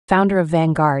founder of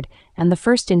Vanguard, and the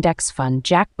first index fund,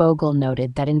 Jack Bogle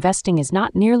noted that investing is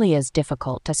not nearly as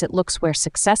difficult as it looks, where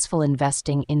successful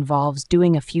investing involves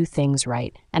doing a few things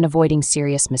right and avoiding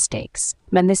serious mistakes.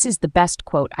 And this is the best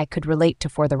quote I could relate to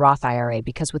for the Roth IRA,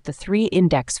 because with the 3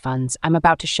 index funds I'm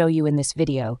about to show you in this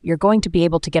video, you're going to be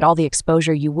able to get all the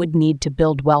exposure you would need to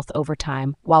build wealth over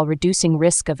time while reducing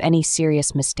risk of any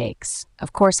serious mistakes.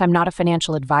 Of course, I'm not a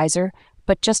financial advisor,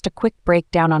 but just a quick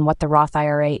breakdown on what the Roth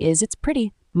IRA is. It's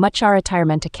pretty much our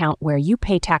retirement account, where you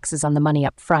pay taxes on the money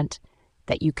up front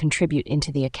that you contribute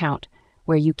into the account.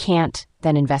 Where you can't,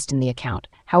 then invest in the account.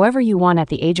 However you want at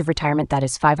the age of retirement, that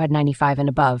is 595 and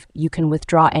above, you can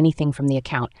withdraw anything from the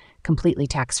account completely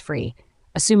tax-free,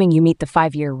 assuming you meet the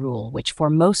 5-year rule, which for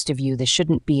most of you, this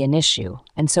shouldn't be an issue.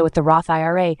 And so with the Roth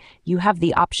IRA, you have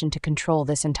the option to control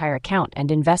this entire account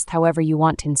and invest however you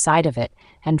want inside of it.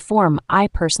 And I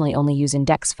personally only use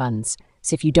index funds.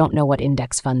 So if you don't know what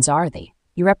index funds are,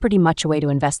 you're pretty much a way to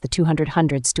invest the 200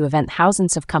 hundreds to event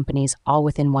thousands of companies all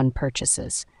within one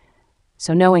purchases.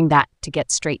 So knowing that, to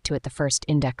get straight to it, the first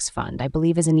index fund, I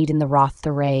believe, is a need in the Roth. The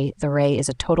IRA is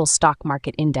a total stock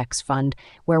market index fund,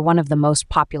 where one of the most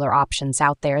popular options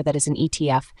out there that is an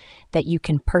ETF that you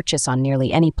can purchase on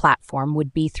nearly any platform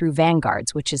would be through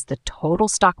Vanguard's, which is the total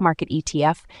stock market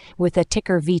ETF with a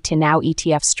ticker VT. Now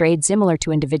ETFs trade similar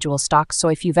to individual stocks. So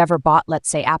if you've ever bought, let's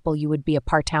say, Apple, you would be a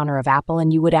part owner of Apple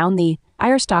and you would own the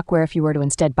IRA stock, where if you were to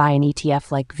instead buy an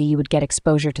ETF like V, you would get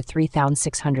exposure to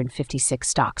 3,656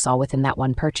 stocks all within that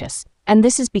one purchase. And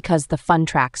this is because the fund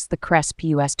tracks the CRESP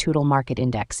US Total Market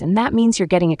Index, and that means you're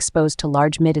getting exposed to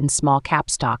large, mid, and small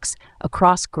cap stocks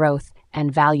across growth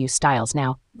and value styles.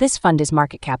 Now, this fund is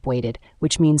market cap weighted,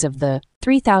 which means of the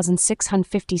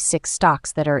 3,656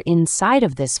 stocks that are inside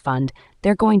of this fund,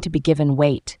 they're going to be given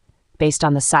weight based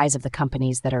on the size of the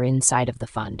companies that are inside of the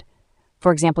fund.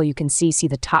 For example, you can see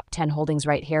the top 10 holdings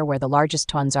right here, where the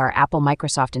largest ones are Apple,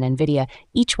 Microsoft, and Nvidia.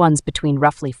 Each one's between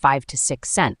roughly 5 to 6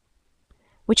 cents,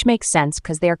 which makes sense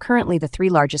because they are currently the 3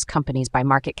 largest companies by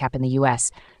market cap in the US.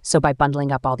 So by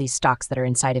bundling up all these stocks that are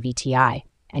inside of ETI,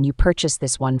 and you purchase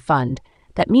this one fund,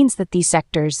 that means that these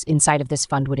sectors inside of this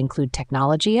fund would include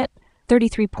technology at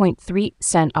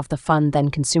 33.3% of the fund,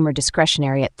 then consumer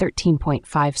discretionary at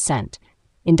 13.5%.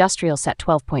 Industrial set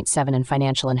 12.7%, and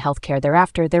financial and healthcare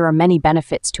thereafter. There are many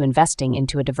benefits to investing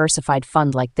into a diversified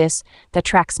fund like this that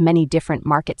tracks many different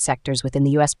market sectors within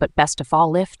the US, but best of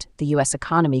all, if the US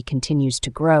economy continues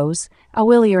to grow. A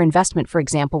your investment, for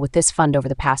example, with this fund over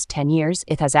the past 10 years,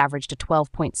 it has averaged a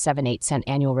 12.78%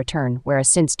 annual return, whereas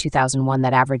since 2001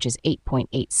 that average is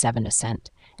 8.87%.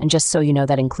 And just so you know,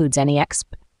 that includes any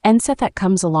NSET that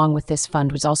comes along with this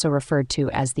fund, was also referred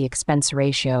to as the expense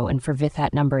ratio, and for VIT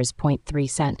that number is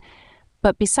 0.3%.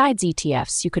 But besides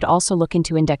ETFs, you could also look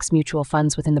into index mutual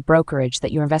funds within the brokerage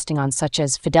that you're investing on, such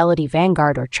as Fidelity,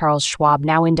 Vanguard, or Charles Schwab.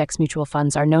 Now, index mutual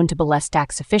funds are known to be less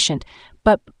tax efficient,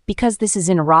 but because this is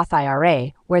in a Roth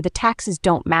IRA, where the taxes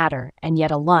don't matter, and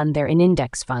yet they're in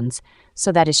index funds,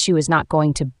 so that issue is not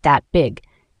going to that big.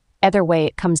 Either way,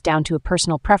 it comes down to a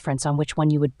personal preference on which one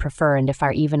you would prefer, and if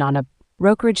are even on a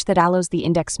brokerage that allows the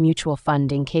index mutual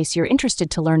fund. In case you're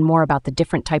interested to learn more about the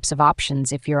different types of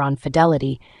options, if you're on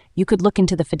Fidelity, you could look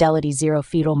into the Fidelity Zero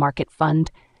Fetal Market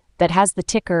Fund that has the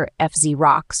ticker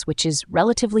FZROX, which is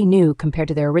relatively new compared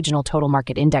to their original total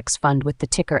market index fund with the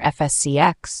ticker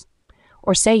FSCX.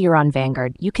 Or say you're on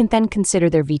Vanguard, you can then consider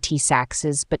their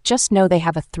VT-SAXs, but just know they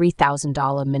have a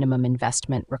 $3,000 minimum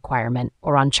investment requirement.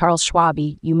 Or on Charles Schwab,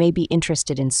 you may be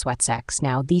interested in SWETSX.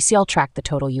 Now, these all track the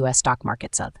total US stock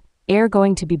markets of. Are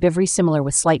going to be very similar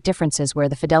with slight differences, where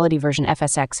the Fidelity version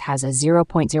FSX has a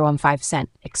 0.015%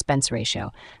 expense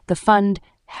ratio. The fund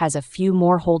has a few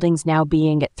more holdings, now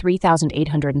being at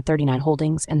 3,839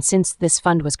 holdings, and since this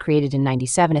fund was created in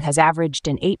 97, it has averaged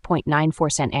an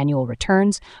 8.94% annual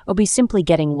returns, or be simply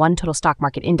getting one total stock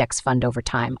market index fund over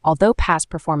time. Although past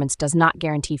performance does not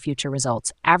guarantee future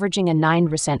results, averaging a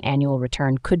 9% annual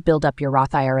return could build up your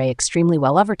Roth IRA extremely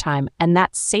well over time, and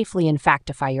that's safely in fact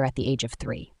if you're at the age of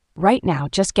 3. Right now,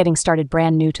 just getting started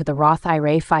brand new to the Roth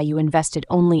IRA, if you invested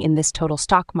only in this total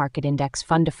stock market index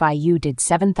fund, if you did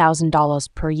 $7,000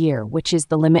 per year, which is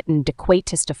the limit and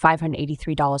equates to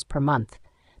 $583 per month.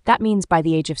 That means by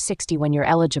the age of 60, when you're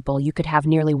eligible, you could have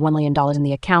nearly $1 million in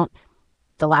the account.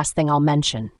 The last thing I'll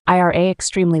mention, IRA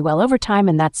extremely well over time,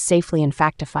 and that's safely in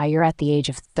fact if you're at the age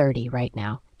of 30 right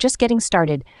now. Just getting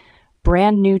started.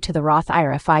 Brand new to the Roth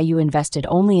IRA, FIU invested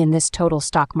only in this total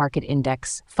stock market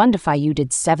index fund. FIU did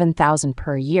 $7,000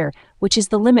 per year, which is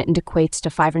the limit and equates to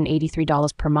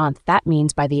 $583 per month. That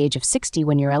means by the age of 60,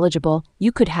 when you're eligible,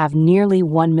 you could have nearly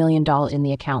 $1 million in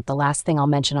the account. The last thing I'll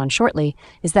mention on shortly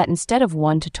is that instead of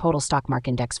one to total stock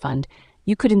market index fund,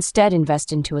 you could instead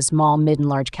invest into a small, mid, and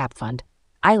large cap fund.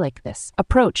 I like this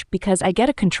approach because I get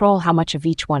to control how much of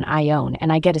each one I own,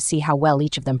 and I get to see how well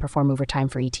each of them perform over time.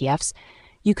 For ETFs,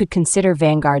 you could consider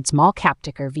Vanguard small cap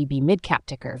ticker, VB mid cap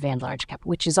ticker, Van large cap,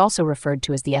 which is also referred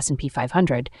to as the S&P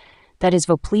 500. That is,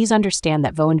 please understand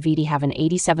that VO and VD have an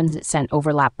 87%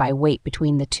 overlap by weight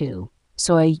between the two.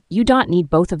 So you don't need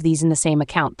both of these in the same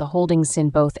account. The holdings in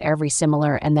both are very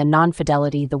similar, and then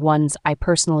non-fidelity, the ones I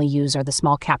personally use are the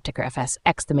small cap ticker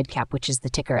FSX, the mid cap, which is the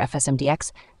ticker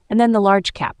FSMDX, and then the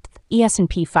large cap,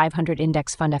 S&P 500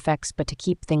 Index Fund FX. But to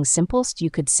keep things simplest, you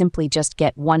could simply just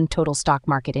get one total stock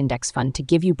market index fund to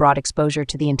give you broad exposure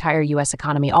to the entire U.S.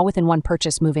 economy, all within one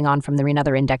purchase. Moving on from there,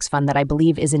 another index fund that I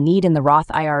believe is a need in the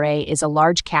Roth IRA is a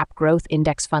large cap growth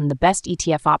index fund. The best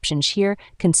ETF options here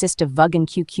consist of VUG and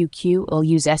QQQ. We'll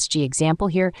use SG example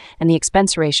here, and the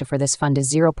expense ratio for this fund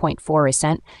is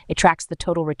 0.4%. It tracks the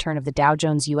total return of the Dow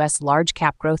Jones U.S. large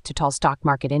cap growth to tall stock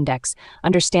market index.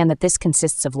 Understand that this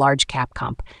consists of large cap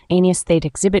comp. They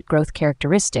exhibit growth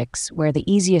characteristics, where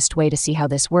the easiest way to see how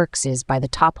this works is by the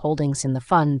top holdings in the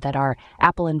fund that are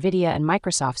Apple, Nvidia, and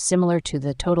Microsoft, similar to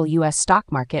the total U.S.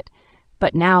 stock market,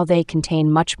 but now they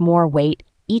contain much more weight,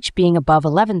 each being above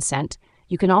 11 cents.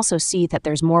 You can also see that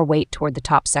there's more weight toward the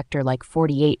top sector, like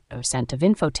 48% of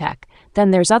infotech.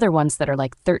 Then there's other ones that are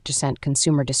like 30%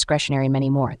 consumer discretionary, many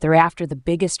more. Thereafter, the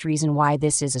biggest reason why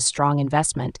this is a strong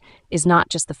investment is not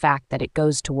just the fact that it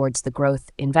goes towards the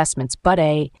growth investments, but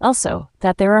also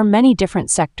that there are many different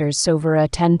sectors. So over a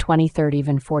 10, 20, 30,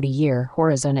 even 40-year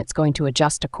horizon, it's going to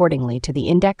adjust accordingly to the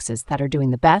indexes that are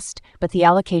doing the best, but the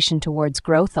allocation towards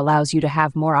growth allows you to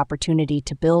have more opportunity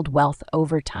to build wealth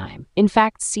over time. In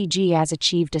fact, CG has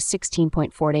achieved a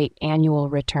 16.48 annual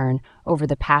return over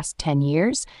the past 10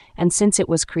 years, and since it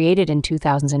was created in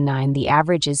 2009, the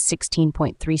average is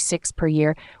 16.36 per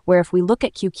year, where if we look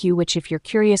at QQ, which if you're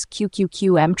curious,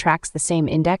 QQQM tracks the same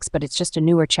index, but it's just a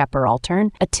newer chapter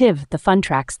alternative. The fund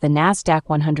tracks the NASDAQ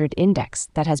 100 index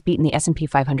that has beaten the S&P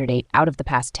 500 8 out of the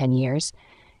past 10 years.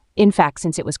 In fact,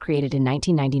 since it was created in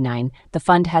 1999, the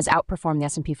fund has outperformed the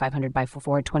S&P 500 by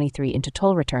 423 into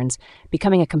total returns,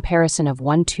 becoming a comparison of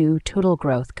 1-2 total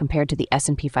growth compared to the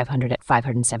S&P 500 at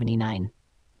 579.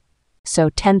 So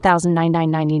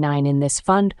 $10,999 in this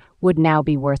fund would now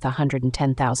be worth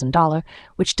 $110,000,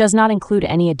 which does not include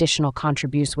any additional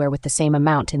contributions, where with the same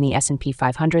amount in the S&P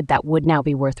 500, that would now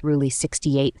be worth really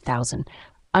 $68,000.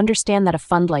 Understand that a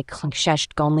fund like Schwab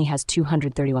only has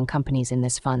 231 companies in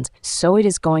this fund, so it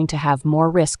is going to have more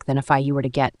risk than if you were to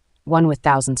get one with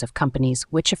thousands of companies,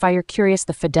 which if you're curious,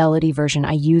 the Fidelity version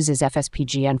I use is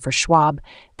FSPG, and for Schwab,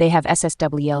 they have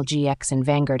SSWLGX and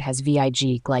Vanguard has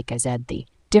VIG glycazed. The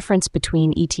difference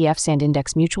between ETFs and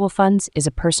index mutual funds is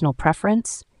a personal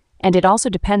preference, and it also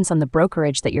depends on the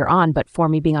brokerage that you're on. But for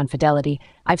me, being on Fidelity,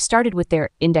 I've started with their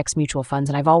index mutual funds,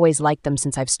 and I've always liked them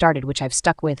since I've started, which I've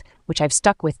stuck with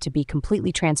to be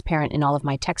completely transparent in all of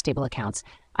my tax table accounts.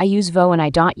 I use VO and I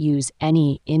don't use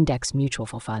any index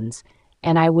mutual funds,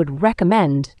 and I would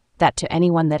recommend that to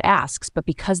anyone that asks. But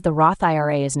because the Roth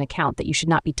IRA is an account that you should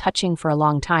not be touching for a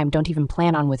long time, don't even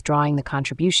plan on withdrawing the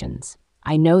contributions.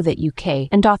 I know that you can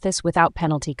do this without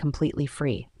penalty completely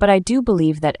free, but I do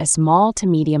believe that a small to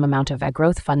medium amount of a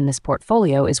growth fund in this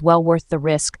portfolio is well worth the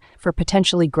risk for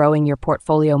potentially growing your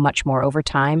portfolio much more over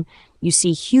time. You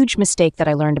see, huge mistake that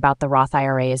I learned about the Roth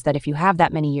IRA is that if you have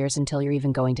that many years until you're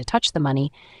even going to touch the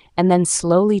money, and then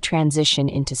slowly transition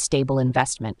into stable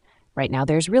investment. Right now,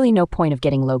 there's really no point of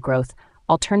getting low growth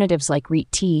alternatives like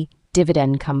REIT,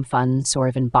 dividend income funds, or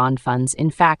even bond funds.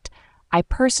 In fact, I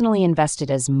personally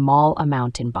invested a small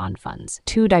amount in bond funds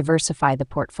to diversify the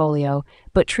portfolio,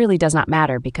 but truly does not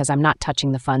matter because I'm not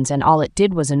touching the funds, and all it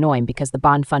did was annoying because the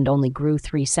bond fund only grew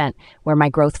 3 cents, where my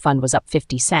growth fund was up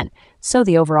 50 cents. So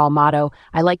the overall motto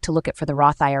I like to look at for the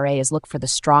Roth IRA is look for the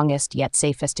strongest yet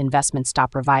safest investments to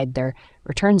provide their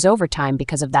returns over time.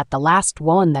 Because of that, the last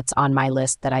one that's on my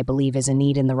list that I believe is a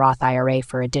need in the Roth IRA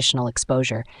for additional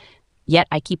exposure, yet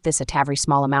I keep this at a very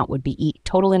small amount, would be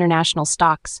total international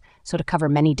stocks. So to cover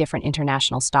many different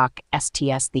international stock,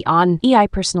 STS, the I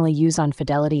personally use on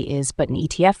Fidelity is, but an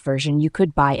ETF version you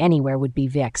could buy anywhere would be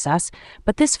VXS.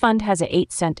 But this fund has a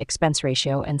 8 cent expense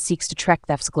ratio and seeks to track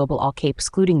the Global All-Cap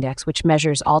Excluding Index, which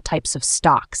measures all types of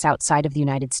stocks outside of the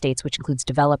United States, which includes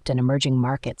developed and emerging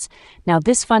markets. Now,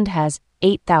 this fund has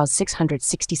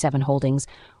 8,667 holdings,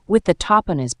 with the top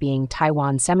one as being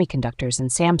Taiwan Semiconductors and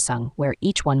Samsung, where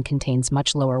each one contains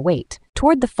much lower weight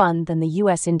toward the fund than the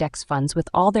U.S. index funds with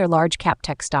all their large cap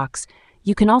tech stocks.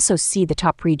 You can also see the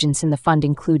top regions in the fund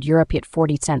include Europe at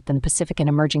 40 cents and the Pacific and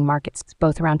emerging markets,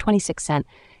 both around 26 cents.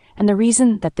 And the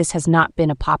reason that this has not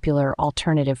been a popular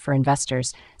alternative for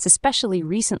investors, especially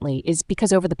recently, is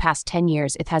because over the past 10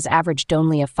 years, it has averaged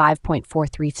only a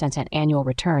 5.43 cents annual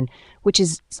return, which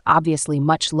is obviously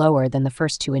much lower than the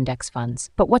first two index funds.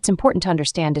 But what's important to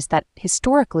understand is that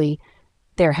historically,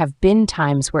 there have been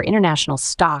times where international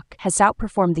stock has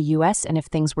outperformed the U.S., and if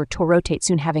things were to rotate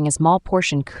soon, having a small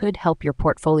portion could help your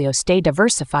portfolio stay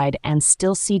diversified and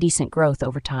still see decent growth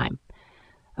over time.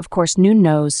 Of course, Noon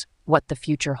knows what the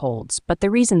future holds, but the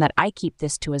reason that I keep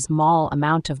this to a small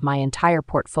amount of my entire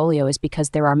portfolio is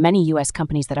because there are many U.S.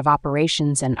 companies that have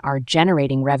operations and are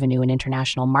generating revenue in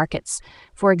international markets.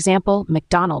 For example,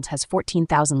 McDonald's has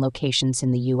 14,000 locations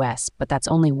in the U.S., but that's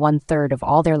only 1/3 of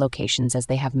all their locations, as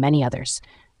they have many others.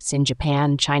 It's in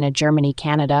Japan, China, Germany,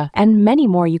 Canada, and many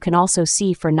more. You can also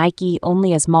see for Nike,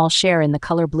 only a small share in the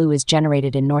color blue is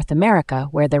generated in North America,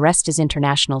 where the rest is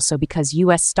international. So because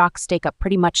U.S. stocks take up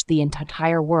pretty much the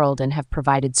entire world and have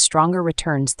provided stronger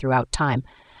returns throughout time,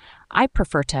 I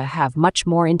prefer to have much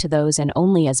more into those and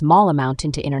only a small amount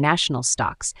into international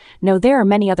stocks. No, there are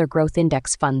many other growth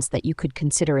index funds that you could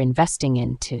consider investing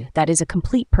into. That is a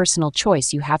complete personal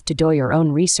choice. You have to do your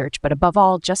own research, but above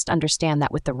all, just understand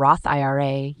that with the Roth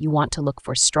IRA, you want to look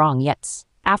for strong yet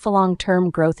long-term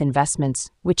growth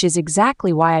investments, which is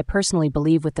exactly why I personally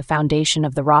believe with the foundation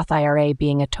of the Roth IRA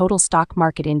being a total stock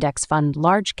market index fund,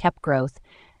 large cap growth,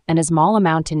 and a small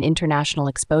amount in international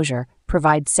exposure,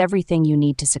 provides everything you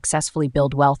need to successfully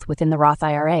build wealth within the Roth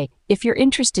IRA. If you're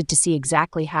interested to see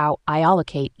exactly how I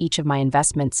allocate each of my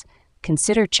investments,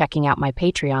 consider checking out my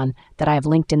Patreon that I have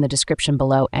linked in the description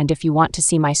below. And if you want to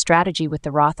see my strategy with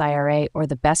the Roth IRA or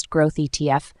the best growth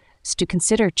ETF, to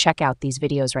consider check out these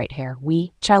videos right here.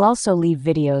 I'll also leave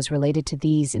videos related to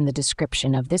these in the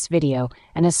description of this video.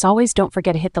 And as always, don't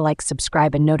forget to hit the like,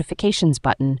 subscribe, and notifications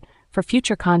button for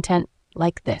future content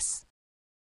like this.